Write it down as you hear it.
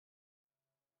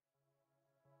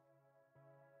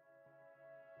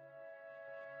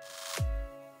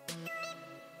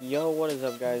Yo, what is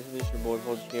up, guys? This is your boy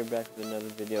Volch here, back with another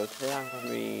video. Today I'm going to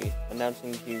be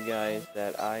announcing to you guys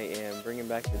that I am bringing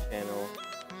back the channel.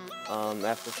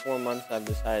 After 4 months, I've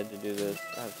decided to do this.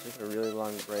 I've took a really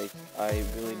long break. I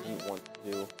really didn't want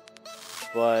to do,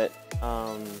 but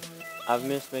I've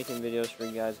missed making videos for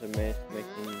you guys. I've missed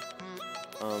making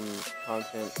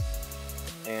content,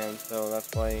 and so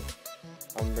that's why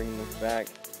I'm bringing this back.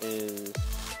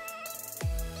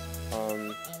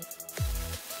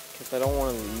 Because I don't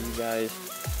want to leave you guys,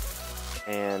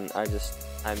 and I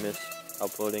miss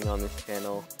uploading on this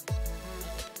channel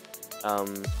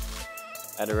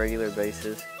at a regular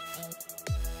basis.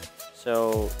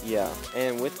 So yeah,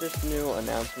 and with this new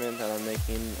announcement that I'm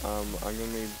making, I'm going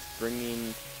to be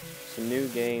bringing some new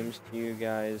games to you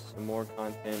guys, some more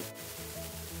content,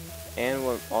 and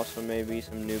also maybe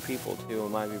some new people too. I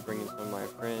might be bringing some of my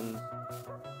friends.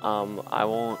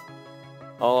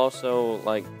 I'll also,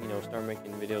 start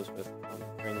making videos with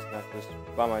friends, not just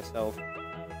by myself.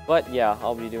 But yeah,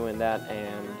 I'll be doing that,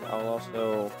 and I'll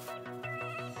also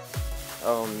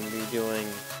be doing,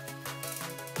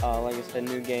 like I said,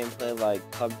 new gameplay like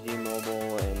PUBG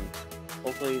Mobile, and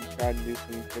hopefully try to do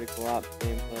some Critical Ops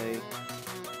gameplay,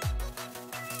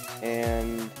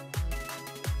 and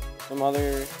some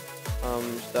other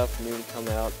stuff new to come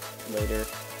out later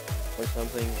or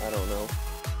something. I don't know.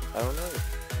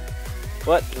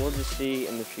 But we'll just see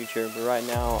in the future. But right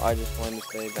now, I just wanted to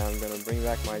say that I'm going to bring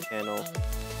back my channel,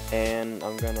 and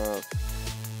I'm going to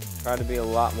try to be a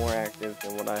lot more active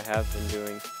than what I have been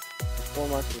doing. 4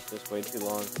 months is just way too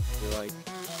long. I feel like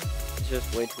it's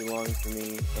just way too long for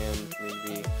me and for me to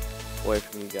be away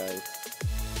from you guys.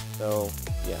 So,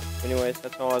 yeah. Anyways,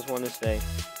 that's all I just wanted to say.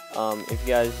 If you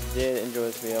guys did enjoy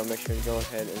this video, make sure to go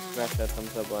ahead and smash that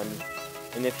thumbs up button.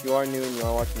 And if you are new and you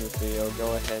are watching this video,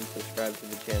 go ahead and subscribe to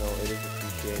the channel. It is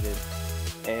appreciated.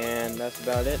 And that's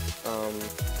about it.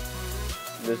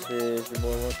 This is your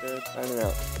boy Walter signing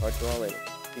out. Talk to you all later.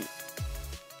 Peace.